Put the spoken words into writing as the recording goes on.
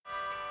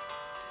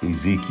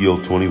Ezekiel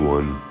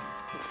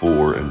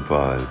 21:4 and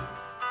 5.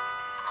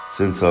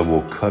 Since I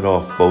will cut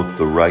off both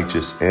the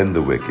righteous and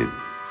the wicked,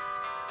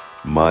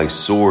 my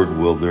sword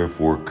will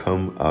therefore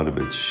come out of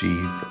its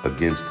sheath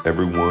against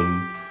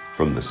everyone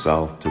from the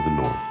south to the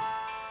north.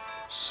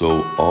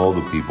 So all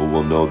the people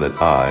will know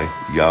that I,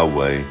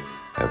 Yahweh,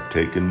 have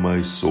taken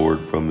my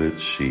sword from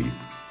its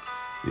sheath.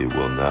 It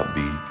will not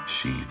be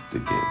sheathed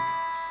again.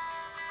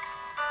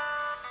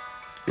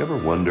 You ever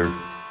wonder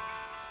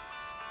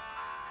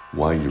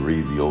why you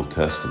read the Old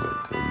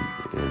Testament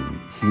and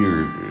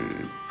hear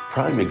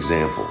prime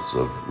examples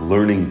of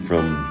learning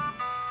from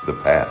the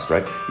past,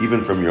 right?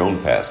 Even from your own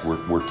past,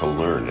 we're to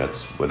learn.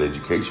 That's what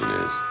education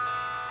is.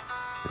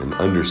 And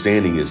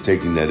understanding is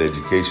taking that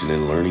education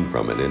and learning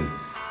from it. And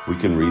we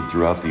can read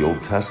throughout the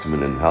Old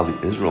Testament and how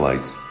the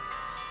Israelites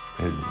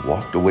had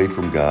walked away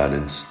from God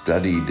and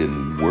studied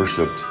and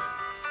worshiped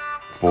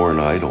foreign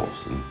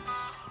idols. And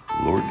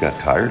the Lord got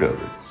tired of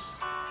it.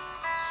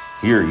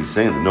 Here he's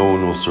saying that no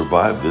one will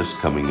survive this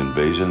coming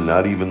invasion,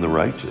 not even the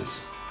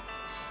righteous.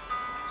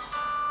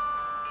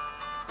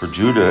 For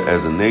Judah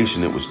as a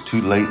nation, it was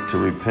too late to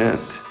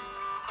repent.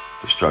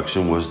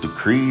 Destruction was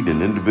decreed,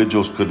 and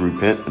individuals could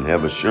repent and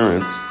have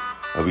assurance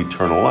of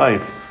eternal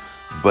life.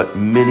 But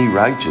many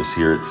righteous,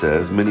 here it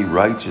says, many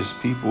righteous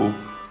people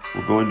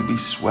were going to be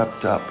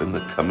swept up in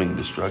the coming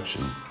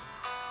destruction.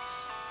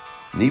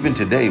 And even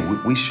today,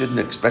 we shouldn't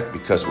expect,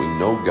 because we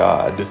know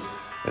God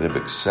and have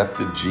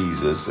accepted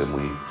Jesus and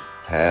we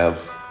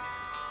have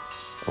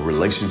a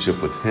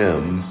relationship with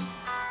Him,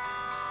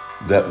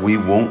 that we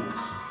won't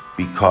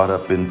be caught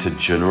up into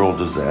general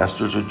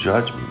disasters or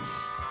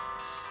judgments.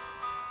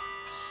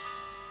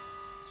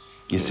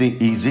 You see,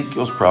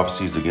 Ezekiel's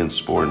prophecies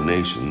against foreign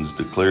nations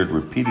declared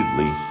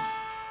repeatedly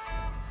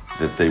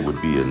that they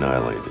would be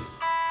annihilated,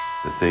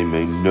 that they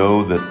may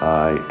know that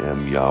I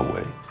am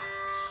Yahweh.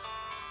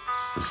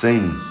 The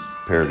same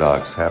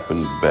paradox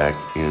happened back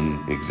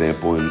in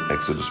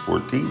Exodus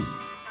 14.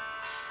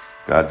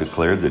 God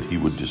declared that He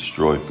would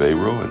destroy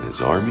Pharaoh and his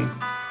army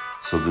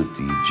so that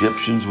the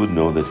Egyptians would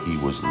know that He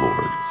was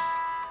Lord,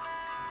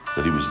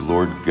 that He was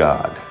Lord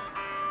God.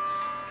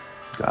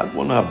 God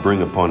will not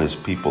bring upon His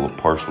people a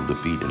partial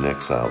defeat in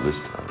exile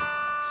this time,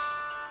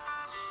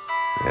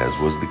 as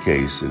was the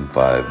case in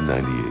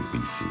 598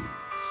 BC,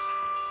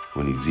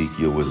 when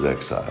Ezekiel was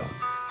exiled.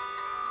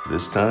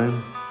 This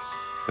time,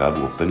 God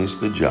will finish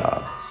the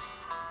job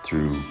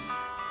through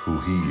who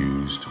He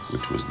used,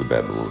 which was the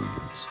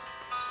Babylonians.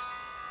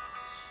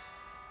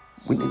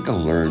 We need to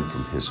learn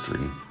from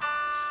history.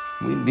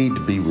 We need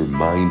to be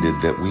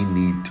reminded that we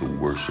need to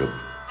worship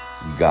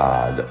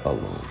God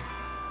alone.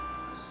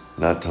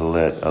 Not to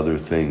let other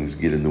things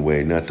get in the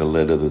way, not to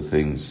let other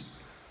things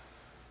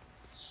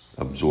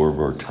absorb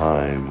our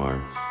time, our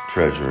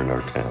treasure, and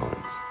our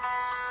talents.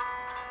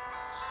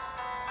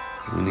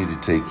 We need to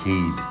take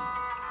heed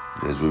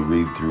as we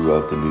read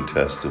throughout the New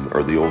Testament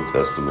or the Old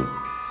Testament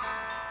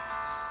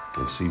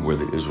and see where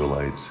the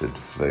Israelites had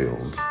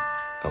failed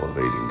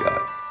elevating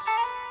God.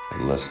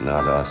 And let's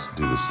not us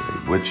do the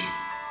same, which,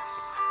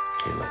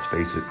 hey, let's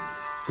face it,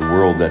 the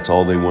world, that's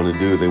all they want to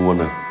do. They want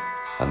to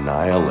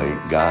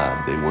annihilate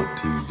God. They want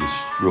to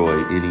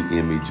destroy any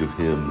image of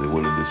Him. They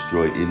want to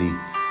destroy any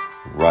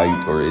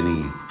right or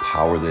any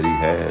power that He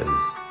has.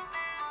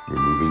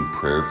 Removing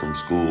prayer from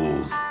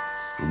schools,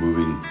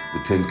 removing the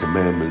 10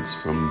 Commandments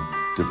from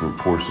different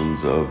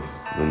portions of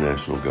the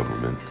national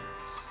government.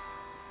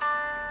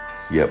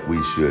 Yet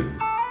we should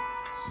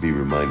be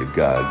reminded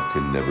God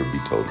can never be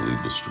totally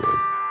destroyed.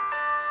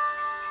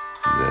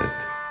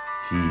 That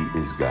He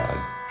is God.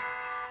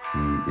 He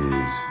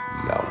is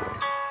Yahweh.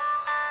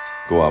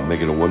 Go out,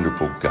 make it a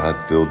wonderful,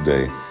 God-filled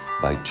day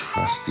by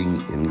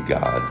trusting in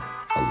God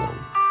alone.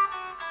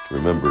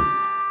 Remember,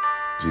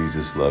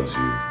 Jesus loves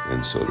you,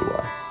 and so do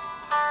I.